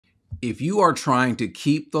If you are trying to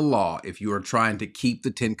keep the law, if you are trying to keep the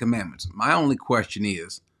 10 Commandments, my only question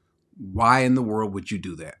is, why in the world would you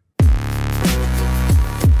do that?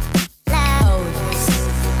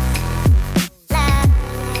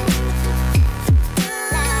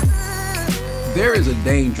 There is a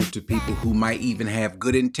danger to people who might even have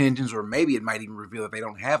good intentions, or maybe it might even reveal that they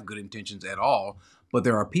don't have good intentions at all. But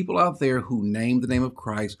there are people out there who name the name of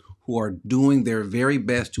Christ who are doing their very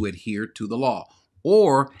best to adhere to the law,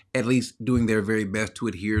 or at least doing their very best to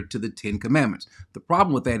adhere to the 10 Commandments. The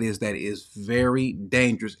problem with that is very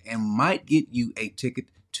dangerous and might get you a ticket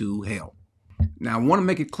to hell. Now, I want to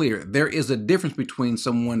make it clear, there is a difference between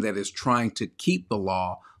someone that is trying to keep the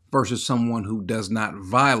law versus someone who does not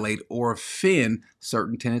violate or offend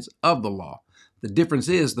certain tenets of the law. The difference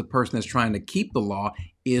is the person that's trying to keep the law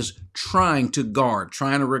is trying to guard,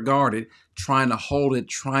 trying to regard it, trying to hold it,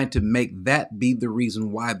 trying to make that be the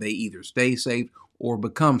reason why they either stay saved or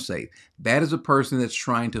become saved. That is a person that's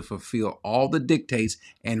trying to fulfill all the dictates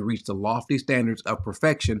and reach the lofty standards of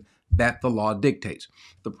perfection that the law dictates.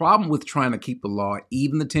 The problem with trying to keep the law,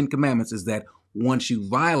 even the 10 Commandments, is that once you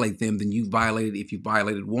violate them, then you violated, if you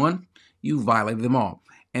violated one, you violated them all.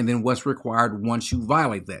 And then what's required once you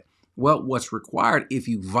violate that? Well, what's required if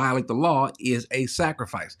you violate the law is a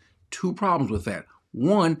sacrifice. Two problems with that.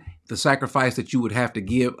 One, the sacrifice that you would have to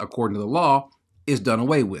give according to the law is done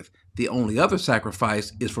away with. The only other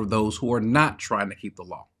sacrifice is for those who are not trying to keep the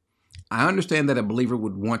law. I understand that a believer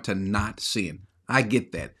would want to not sin. I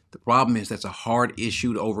get that. The problem is that's a hard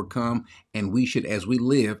issue to overcome, and we should, as we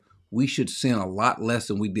live, we should sin a lot less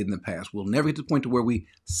than we did in the past. We'll never get to the point to where we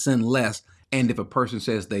sin less. And if a person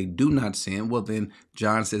says they do not sin, well, then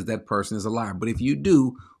John says that person is a liar. But if you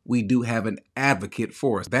do, we do have an advocate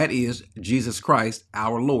for us. That is Jesus Christ,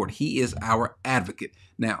 our Lord. He is our advocate.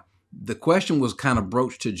 Now, the question was kind of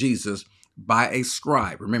broached to Jesus by a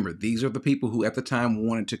scribe. Remember, these are the people who at the time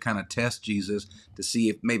wanted to kind of test Jesus to see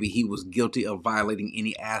if maybe he was guilty of violating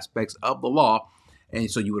any aspects of the law. And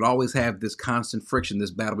so you would always have this constant friction,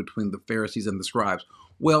 this battle between the Pharisees and the scribes.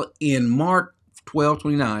 Well, in Mark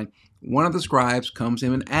 12:29, one of the scribes comes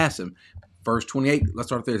in and asks him, verse 28, let's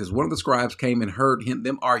start there. It says, one of the scribes came and heard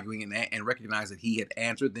them arguing and recognized that he had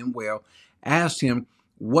answered them well, asked him,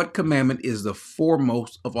 what commandment is the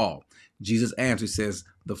foremost of all? Jesus answers, says,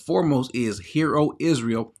 the foremost is, hear, O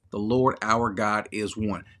Israel, the Lord our God is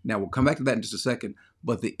one. Now, we'll come back to that in just a second.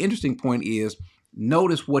 But the interesting point is,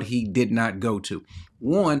 notice what he did not go to.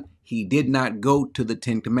 One, he did not go to the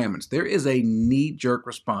 10 Commandments. There is a knee-jerk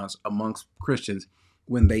response amongst Christians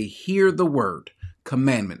when they hear the word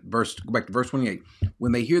commandment. Go back to verse 28.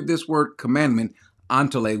 When they hear this word commandment,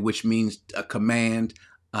 antele, which means a command,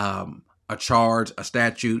 a charge, a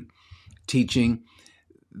statute, teaching,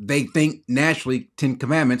 they think naturally 10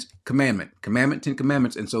 Commandments, commandment, 10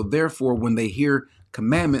 Commandments. And so therefore, when they hear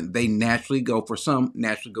commandment, they naturally go to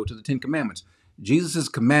the 10 Commandments. Jesus'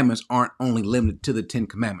 commandments aren't only limited to the 10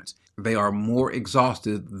 Commandments. They are more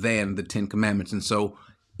exhaustive than the 10 Commandments. And so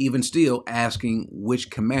even still asking which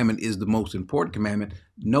commandment is the most important commandment,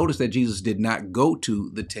 notice that Jesus did not go to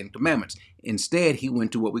the 10 Commandments. Instead, he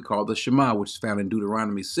went to what we call the Shema, which is found in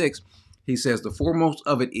Deuteronomy 6. He says, the foremost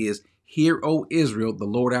of it is, hear, O Israel, the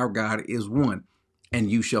Lord our God is one. And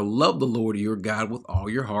you shall love the Lord your God with all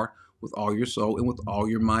your heart, with all your soul, and with all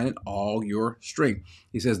your mind, and all your strength.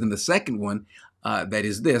 He says, then the second one, that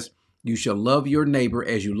is this, you shall love your neighbor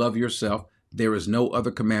as you love yourself. There is no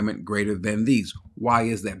other commandment greater than these. Why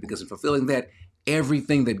is that? Because in fulfilling that,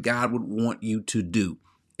 everything that God would want you to do,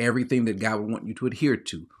 everything that God would want you to adhere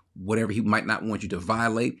to, whatever he might not want you to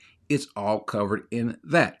violate, it's all covered in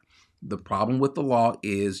that. The problem with the law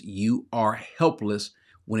is you are helpless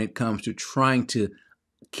when it comes to trying to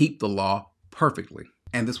keep the law perfectly.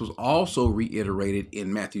 And this was also reiterated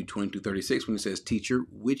in Matthew 22:36 when it says, teacher,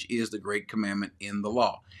 which is the great commandment in the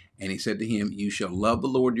law? And he said to him, you shall love the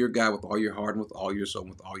Lord your God with all your heart and with all your soul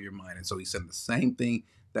and with all your mind. And so he said the same thing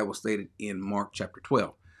that was stated in Mark chapter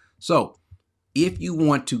 12. So if you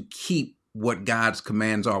want to keep what God's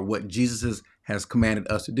commands are, what Jesus has commanded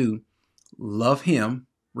us to do, love him,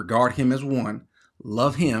 regard him as one,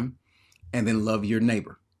 love him, and then love your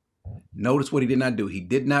neighbor. Notice what he did not do. He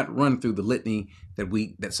did not run through the litany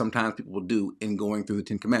that sometimes people will do in going through the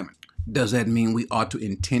 10 Commandments. Does that mean we ought to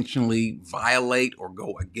intentionally violate or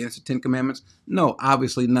go against the 10 Commandments? No,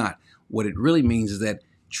 obviously not. What it really means is that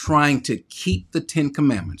trying to keep the 10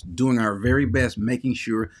 Commandments, doing our very best, making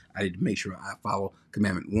sure I follow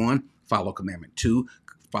Commandment 1, follow Commandment 2,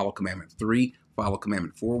 follow Commandment 3, follow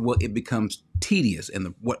Commandment 4. Well, it becomes tedious.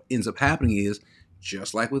 And what ends up happening is,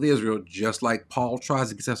 just like with Israel, just like Paul tries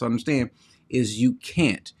to get us to understand, is you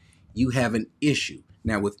can't. You have an issue.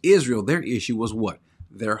 Now, with Israel, their issue was what?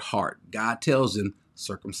 Their heart. God tells them,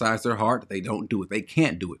 circumcise their heart. They don't do it. They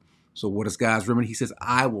can't do it. So what is God's remedy? He says,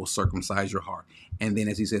 I will circumcise your heart. And then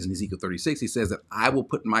as he says in Ezekiel 36, he says that I will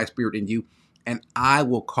put my spirit in you and I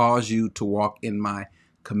will cause you to walk in my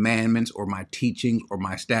commandments or my teachings or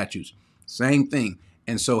my statutes. Same thing.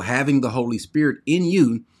 And so having the Holy Spirit in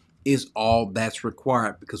you is all that's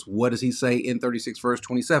required, because what does he say in 36 verse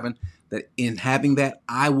 27? That in having that,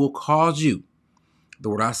 I will cause you. The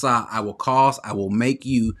word asa, I will cause, I will make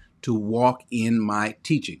you to walk in my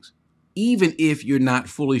teachings, even if you're not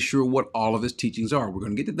fully sure what all of his teachings are. We're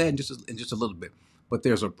going to get to that in just a little bit. But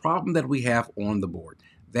there's a problem that we have on the board.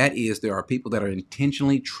 That is, there are people that are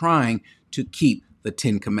intentionally trying to keep the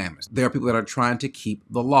 10 Commandments. There are people that are trying to keep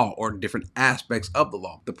the law or different aspects of the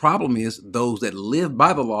law. The problem is those that live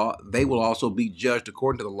by the law, they will also be judged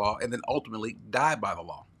according to the law and then ultimately die by the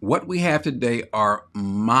law. What we have today are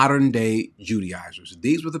modern day Judaizers.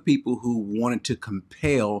 These were the people who wanted to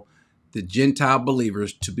compel the Gentile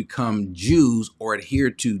believers to become Jews or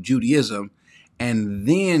adhere to Judaism and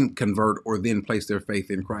then convert or then place their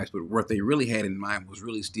faith in Christ. But what they really had in mind was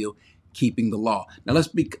really still keeping the law. Now let's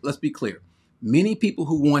be clear. Many people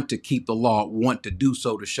who want to keep the law want to do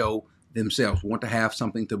so to show themselves, want to have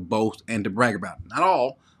something to boast and to brag about. Not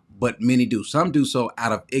all, but many do. Some do so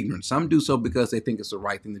out of ignorance. Some do so because they think it's the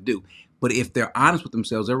right thing to do. But if they're honest with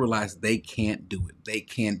themselves, they realize they can't do it. They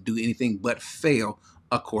can't do anything but fail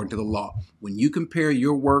according to the law. When you compare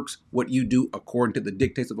your works, what you do according to the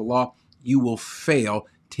dictates of the law, you will fail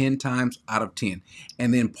 10 times out of 10.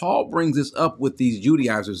 And then Paul brings this up with these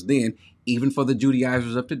Judaizers then, even for the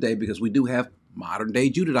Judaizers of today, because we do have modern day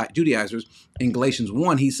Judaizers. In Galatians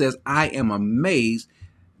 1, he says, I am amazed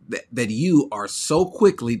that you are so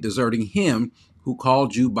quickly deserting him who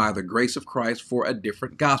called you by the grace of Christ for a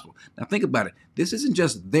different gospel. Now think about it. This isn't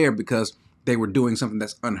just there because they were doing something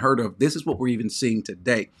that's unheard of. This is what we're even seeing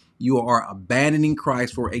today. You are abandoning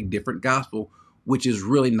Christ for a different gospel, which is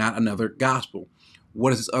really not another gospel.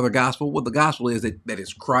 What is this other gospel? Well, the gospel is that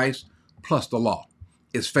it's Christ plus the law.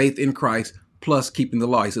 It's faith in Christ plus keeping the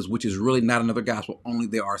law. He says, which is really not another gospel. Only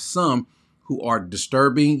there are some who are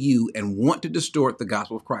disturbing you and want to distort the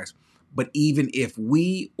gospel of Christ. But even if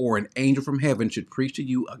we or an angel from heaven should preach to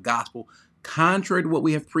you a gospel contrary to what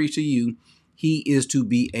we have preached to you, he is to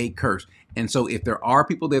be a curse. And so if there are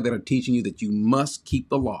people there that are teaching you that you must keep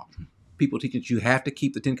the law, people teach that you have to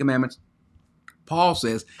keep the 10 Commandments, Paul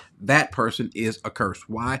says that person is a curse.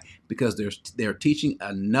 Why? Because they're teaching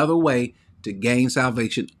another way to gain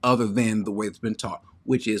salvation other than the way it's been taught,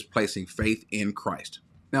 which is placing faith in Christ.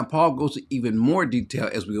 Now, Paul goes to even more detail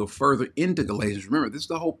as we go further into Galatians. Remember, this is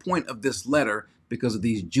the whole point of this letter because of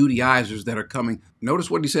these Judaizers that are coming. Notice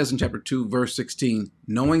what he says in chapter 2, verse 16,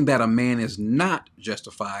 knowing that a man is not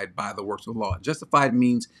justified by the works of the law. Justified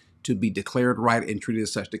means to be declared right and treated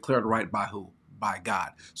as such. Declared right by who? By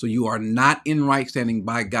God. So you are not in right standing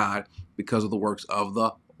by God because of the works of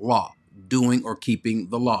the law, doing or keeping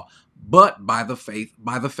the law, but by the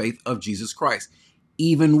faith of Jesus Christ.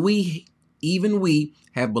 Even we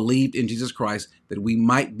have believed in Jesus Christ that we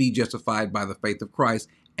might be justified by the faith of Christ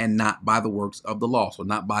and not by the works of the law. So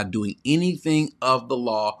not by doing anything of the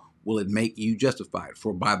law will it make you justified.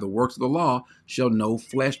 For by the works of the law shall no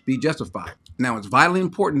flesh be justified. Now, it's vitally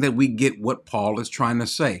important that we get what Paul is trying to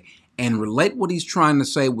say and relate what he's trying to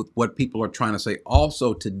say with what people are trying to say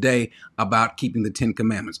also today about keeping the 10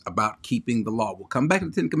 Commandments, about keeping the law. We'll come back to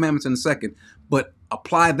the 10 Commandments in a second, but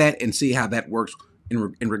apply that and see how that works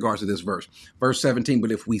in regards to this verse. Verse 17,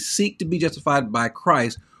 but if we seek to be justified by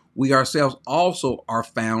Christ, we ourselves also are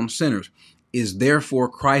found sinners. Is therefore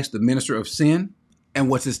Christ the minister of sin? And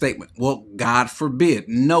what's his statement? Well, God forbid.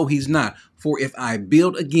 No, he's not. For if I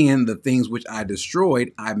build again the things which I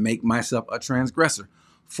destroyed, I make myself a transgressor.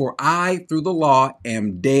 For I, through the law,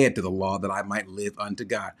 am dead to the law that I might live unto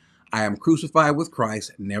God. I am crucified with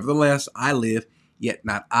Christ. Nevertheless, I live, yet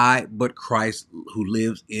not I, but Christ who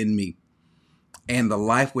lives in me. And the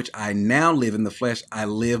life which I now live in the flesh, I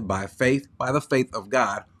live by the faith of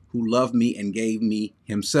God, who loved me and gave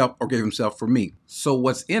himself for me. So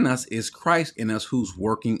what's in us is Christ in us, who's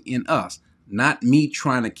working in us. Not me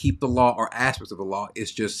trying to keep the law or aspects of the law.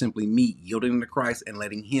 It's just simply me yielding to Christ and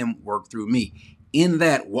letting him work through me. In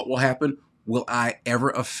that, what will happen? Will I ever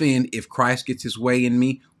offend if Christ gets his way in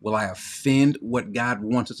me? Will I offend what God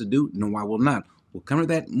wants us to do? No, I will not. We'll come to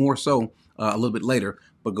that more so a little bit later.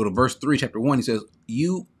 But go to verse 3, chapter 1. He says,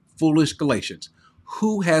 you foolish Galatians,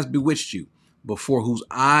 who has bewitched you, before whose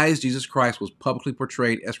eyes Jesus Christ was publicly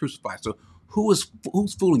portrayed as crucified? So who's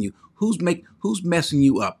fooling you? Who's messing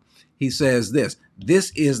you up? He says this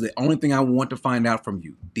is the only thing I want to find out from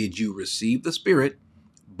you. Did you receive the Spirit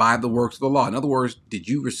by the works of the law. In other words, did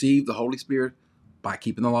you receive the Holy Spirit by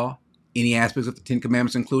keeping the law? Any aspects of the Ten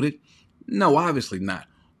Commandments included? No, obviously not.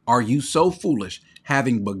 Are you so foolish,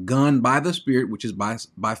 having begun by the Spirit, which is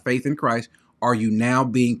by faith in Christ, are you now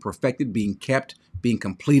being perfected, being kept, being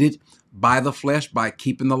completed by the flesh, by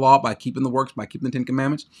keeping the law, by keeping the works, by keeping the Ten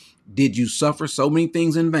Commandments? Did you suffer so many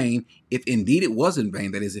things in vain, if indeed it was in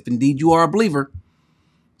vain, that is, if indeed you are a believer?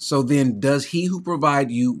 So then does he who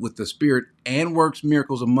provide you with the Spirit and works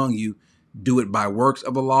miracles among you do it by works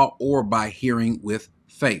of the law or by hearing with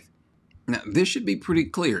faith? Now, this should be pretty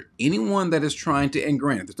clear. Anyone that is trying to, and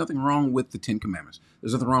granted, there's nothing wrong with the Ten Commandments.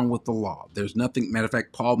 There's nothing wrong with the law. There's nothing, matter of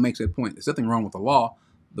fact, Paul makes that point. There's nothing wrong with the law.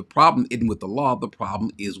 The problem isn't with the law. The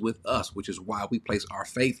problem is with us, which is why we place our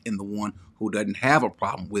faith in the one who doesn't have a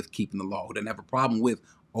problem with keeping the law, who doesn't have a problem with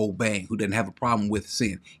obeying, who doesn't have a problem with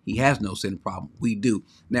sin. He has no sin problem. We do.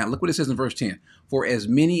 Now, look what it says in verse 10. For as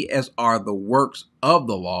many as are the works of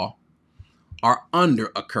the law are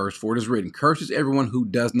under a curse, for it is written, cursed is everyone who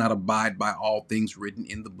does not abide by all things written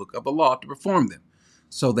in the book of the law to perform them.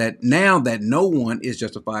 So that now that no one is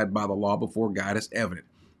justified by the law before God is evident.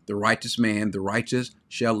 The righteous man, the righteous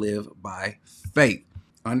shall live by faith.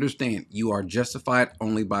 Understand, you are justified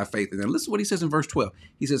only by faith. And then listen to what he says in verse 12.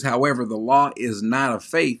 He says, however, the law is not of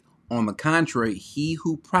faith. On the contrary, he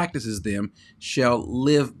who practices them shall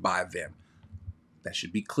live by them. That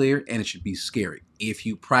should be clear, and it should be scary. If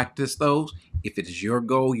you practice those, if it is your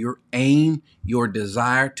goal, your aim, your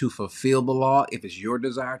desire to fulfill the law, if it's your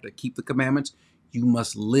desire to keep the commandments, you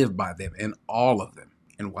must live by them, and all of them.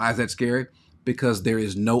 And why is that scary? Because there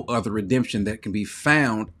is no other redemption that can be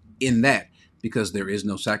found in that, because there is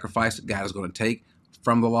no sacrifice that God is going to take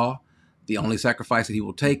from the law. The only sacrifice that he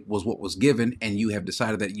will take was what was given, and you have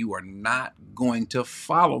decided that you are not going to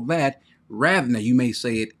follow that. Rather, now you may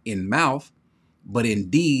say it in mouth, but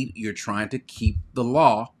indeed, you're trying to keep the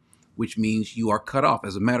law, which means you are cut off.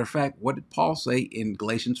 As a matter of fact, what did Paul say in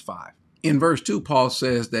Galatians 5? In verse 2, Paul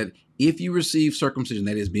says that if you receive circumcision,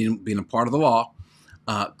 that is being a part of the law,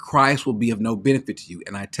 Christ will be of no benefit to you.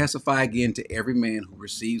 And I testify again to every man who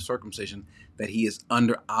receives circumcision that he is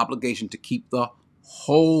under obligation to keep the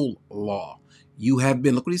whole law. You have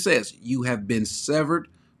been, look what he says, you have been severed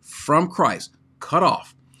from Christ, cut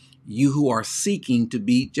off. You who are seeking to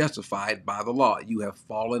be justified by the law, you have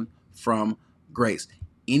fallen from grace.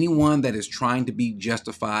 Anyone that is trying to be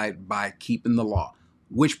justified by keeping the law,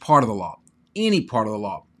 which part of the law? Any part of the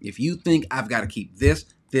law. If you think I've got to keep this,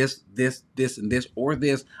 and this, or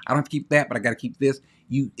this, I don't have to keep that, but I got to keep this,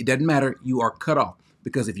 it doesn't matter. You are cut off,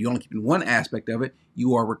 because if you only keep one aspect of it,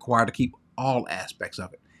 you are required to keep all aspects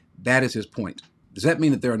of it. That is his point. Does that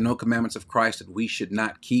mean that there are no commandments of Christ that we should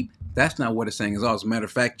not keep? That's not what it's saying at all. As a matter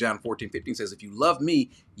of fact, John 14:15 says, if you love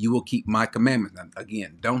me, you will keep my commandments. Now,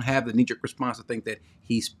 again, don't have the knee-jerk response to think that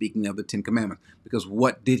he's speaking of the 10 commandments, because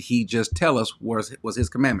what did he just tell us was his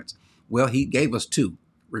commandments? Well, he gave us two.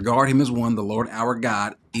 Regard him as one, the Lord our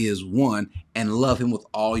God is one, and love him with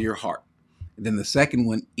all your heart. And then the second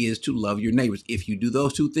one is to love your neighbors. If you do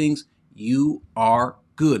those two things, you are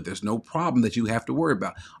good. There's no problem that you have to worry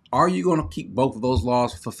about. Are you going to keep both of those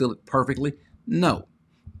laws, fulfill it perfectly? No.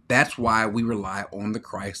 That's why we rely on the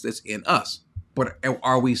Christ that's in us. But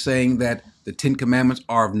are we saying that the 10 commandments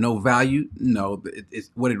are of no value? No,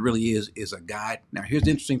 what it really is a guide. Now, here's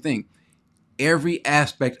the interesting thing. Every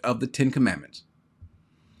aspect of the 10 commandments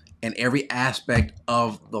and every aspect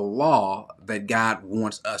of the law that God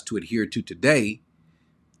wants us to adhere to today,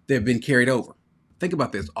 they've been carried over. Think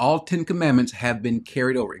about this. All 10 commandments have been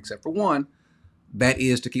carried over, except for one, that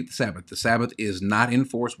is to keep the Sabbath. The Sabbath is not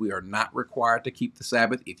enforced. We are not required to keep the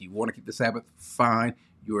Sabbath. If you want to keep the Sabbath, fine.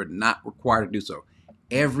 You are not required to do so.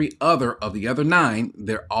 Every other of the other 9,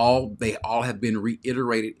 they all have been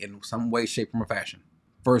reiterated in some way, shape, or fashion.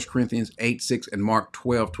 1 Corinthians 8:6 and Mark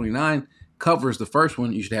 12:29 covers the first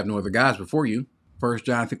one. You should have no other gods before you. 1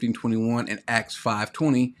 John 15:21 and Acts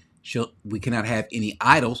 5:20. We cannot have any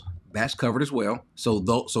idols. That's covered as well. So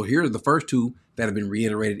here are the first two that have been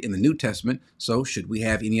reiterated in the New Testament. So should we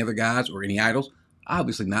have any other gods or any idols?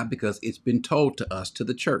 Obviously not, because it's been told to us, to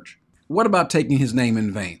the church. What about taking his name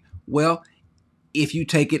in vain? Well, if you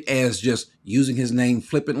take it as just using his name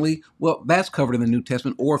flippantly, well, that's covered in the New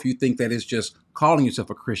Testament. Or if you think that it's just calling yourself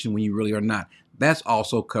a Christian when you really are not, that's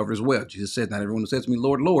also covered as well. Jesus said, not everyone who says to me,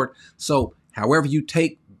 Lord, Lord. So however you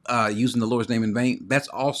take using the Lord's name in vain, that's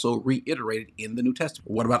also reiterated in the New Testament.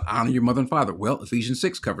 What about honor your mother and father? Well, Ephesians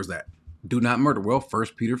 6 covers that. Do not murder. Well,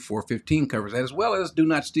 1 Peter 4:15 covers that, as well as do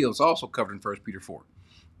not steal. It's also covered in 1 Peter 4.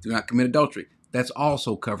 Do not commit adultery. That's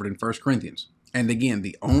also covered in 1 Corinthians. And again,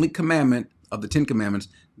 the only commandment of the Ten Commandments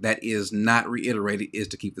that is not reiterated is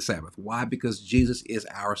to keep the Sabbath. Why? Because Jesus is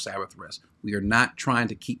our Sabbath rest. We are not trying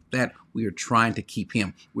to keep that. We are trying to keep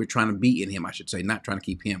him. We're trying to be in him, I should say, not trying to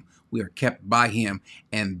keep him. We are kept by him,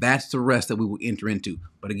 and that's the rest that we will enter into.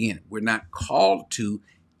 But again, we're not called to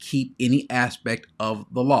keep any aspect of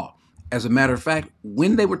the law. As a matter of fact,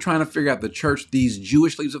 when they were trying to figure out the church, these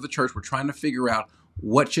Jewish leaders of the church were trying to figure out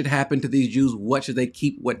what should happen to these Jews, what should they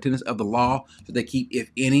keep, what tenets of the law should they keep, if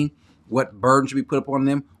any, what burden should be put upon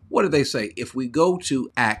them. What did they say? If we go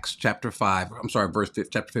to Acts chapter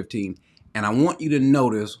 15, and I want you to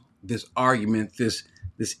notice this argument, this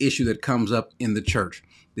issue that comes up in the church.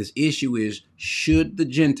 This issue is, should the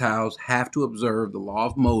Gentiles have to observe the law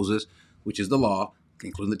of Moses, which is the law,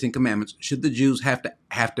 including the Ten Commandments? Should the Jews have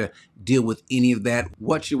to deal with any of that?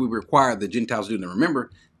 What should we require the Gentiles to do? Now remember,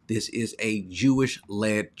 this is a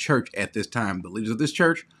Jewish-led church at this time. The leaders of this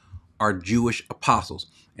church are Jewish apostles.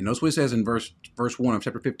 And notice what it says in verse 1 of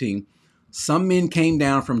chapter 15. Some men came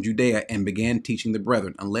down from Judea and began teaching the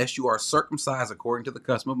brethren, unless you are circumcised according to the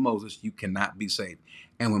custom of Moses, you cannot be saved.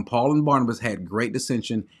 And when Paul and Barnabas had great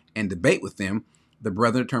dissension and debate with them, the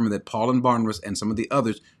brethren determined that Paul and Barnabas and some of the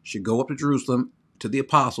others should go up to Jerusalem to the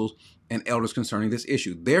apostles and elders concerning this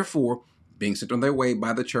issue. Therefore, being sent on their way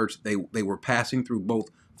by the church, they were passing through both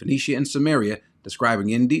Phoenicia and Samaria, describing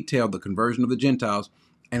in detail the conversion of the Gentiles,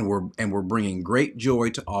 and were bringing great joy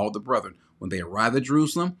to all the brethren. When they arrived at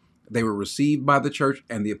Jerusalem, they were received by the church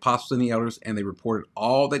and the apostles and the elders, and they reported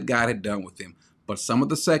all that God had done with them. But some of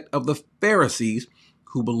the sect of the Pharisees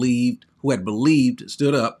who had believed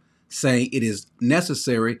stood up, saying it is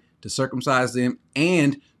necessary to circumcise them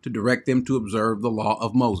and to direct them to observe the law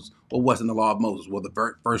of Moses. Well, what's in the law of Moses? Well,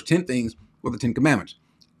 the first 10 things were the 10 Commandments,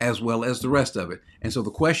 as well as the rest of it. And so the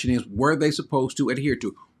question is, were they supposed to adhere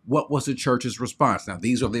to? What was the church's response? Now,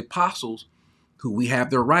 these are the apostles who we have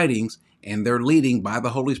their writings, and they're leading by the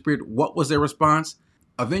Holy Spirit. What was their response?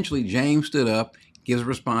 Eventually, James stood up, gives a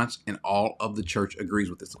response, and all of the church agrees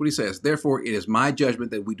with this. What he says, therefore, it is my judgment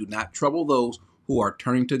that we do not trouble those who are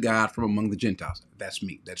turning to God from among the Gentiles. That's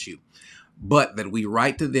me, that's you. But that we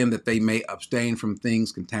write to them that they may abstain from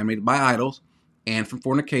things contaminated by idols, and from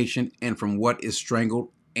fornication, and from what is strangled,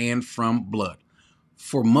 and from blood.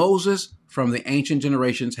 For Moses from the ancient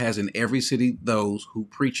generations has in every city those who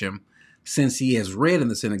preach him, since he has read in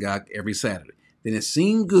the synagogue every Saturday. Then it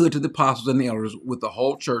seemed good to the apostles and the elders with the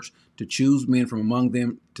whole church to choose men from among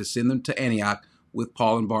them to send them to Antioch with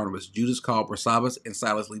Paul and Barnabas. Judas called Barsabbas and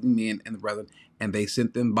Silas, leading men and the brethren, and they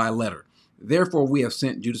sent them by letter. Therefore we have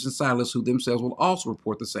sent Judas and Silas, who themselves will also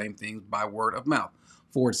report the same things by word of mouth.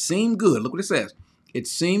 For it seemed good, look what it says, it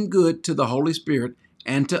seemed good to the Holy Spirit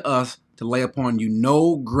and to us to lay upon you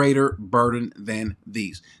no greater burden than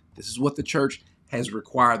these. This is what the church has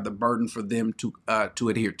required the burden for them to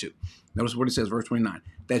adhere to. Notice what it says, verse 29,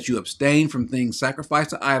 that you abstain from things sacrificed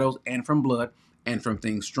to idols and from blood and from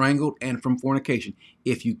things strangled and from fornication.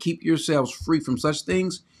 If you keep yourselves free from such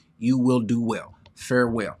things, you will do well.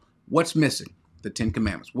 Farewell. What's missing? The 10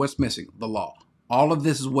 Commandments. What's missing? The law. All of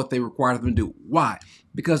this is what they require them to do. Why?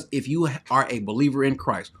 Because if you are a believer in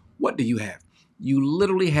Christ, what do you have? You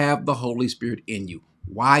literally have the Holy Spirit in you.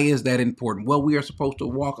 Why is that important? Well, we are supposed to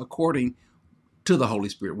walk according to the Holy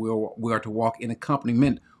Spirit. We are to walk in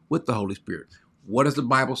accompaniment with the Holy Spirit. What does the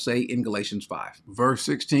Bible say in Galatians 5? Verse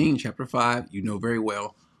 16, chapter 5, you know very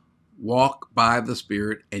well, walk by the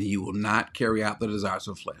Spirit and you will not carry out the desires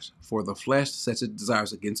of the flesh. For the flesh sets its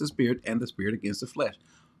desires against the Spirit and the Spirit against the flesh.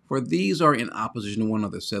 For these are in opposition to one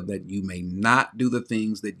another, so that you may not do the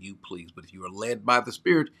things that you please. But if you are led by the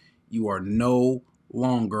Spirit, you are no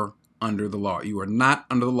longer under the law. You are not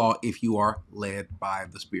under the law if you are led by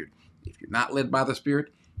the Spirit. If you're not led by the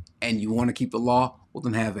Spirit and you want to keep the law, well,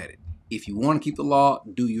 then have at it. If you want to keep the law,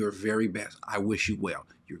 do your very best. I wish you well.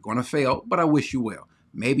 You're going to fail, but I wish you well.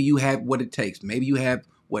 Maybe you have what it takes. Maybe you have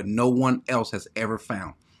what no one else has ever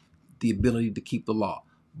found, the ability to keep the law.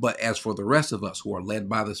 But as for the rest of us who are led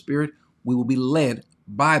by the Spirit, we will be led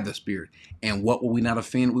by the Spirit. And what will we not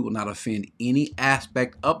offend? We will not offend any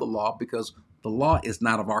aspect of the law, because the law is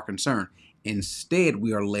not of our concern. Instead,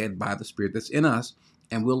 we are led by the Spirit that's in us,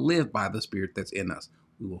 and we'll live by the Spirit that's in us.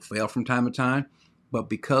 We will fail from time to time, but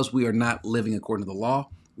because we are not living according to the law,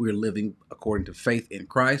 we are living according to faith in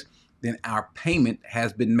Christ, then our payment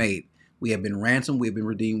has been made. We have been ransomed. We have been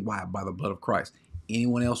redeemed. Why? By the blood of Christ.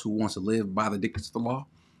 Anyone else who wants to live by the dictates of the law,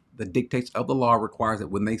 the dictates of the law requires that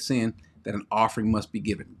when they sin, that an offering must be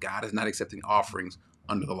given. God is not accepting offerings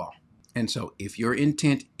under the law. And so if your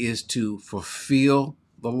intent is to fulfill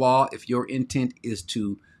the law, if your intent is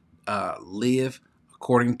to live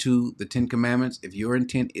according to the 10 Commandments, if your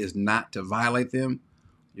intent is not to violate them,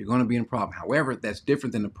 you're going to be in a problem. However, that's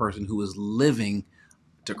different than the person who is living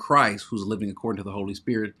to Christ, who's living according to the Holy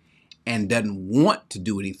Spirit and doesn't want to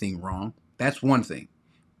do anything wrong. That's one thing.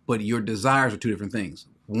 But your desires are two different things.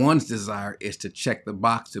 One's desire is to check the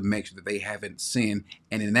box to make sure that they haven't sinned,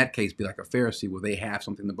 and in that case, be like a Pharisee where they have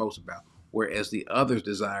something to boast about. Whereas the other's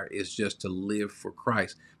desire is just to live for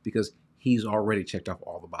Christ because he's already checked off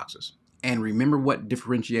all the boxes. And remember what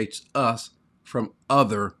differentiates us from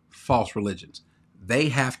other false religions. They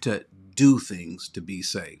have to do things to be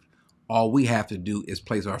saved. All we have to do is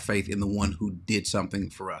place our faith in the one who did something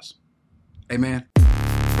for us. Amen.